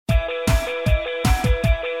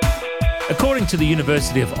According to the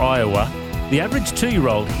University of Iowa, the average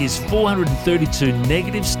 2-year-old hears 432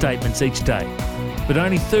 negative statements each day, but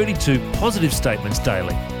only 32 positive statements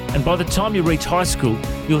daily. And by the time you reach high school,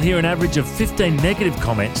 you'll hear an average of 15 negative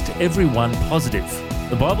comments to every one positive.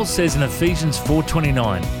 The Bible says in Ephesians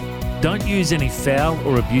 4:29, "Don't use any foul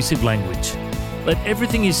or abusive language. Let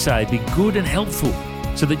everything you say be good and helpful,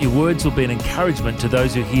 so that your words will be an encouragement to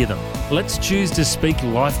those who hear them." Let's choose to speak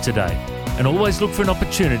life today and always look for an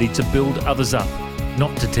opportunity to build others up,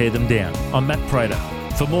 not to tear them down. I'm Matt Prater.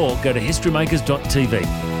 For more, go to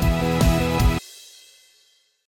historymakers.tv.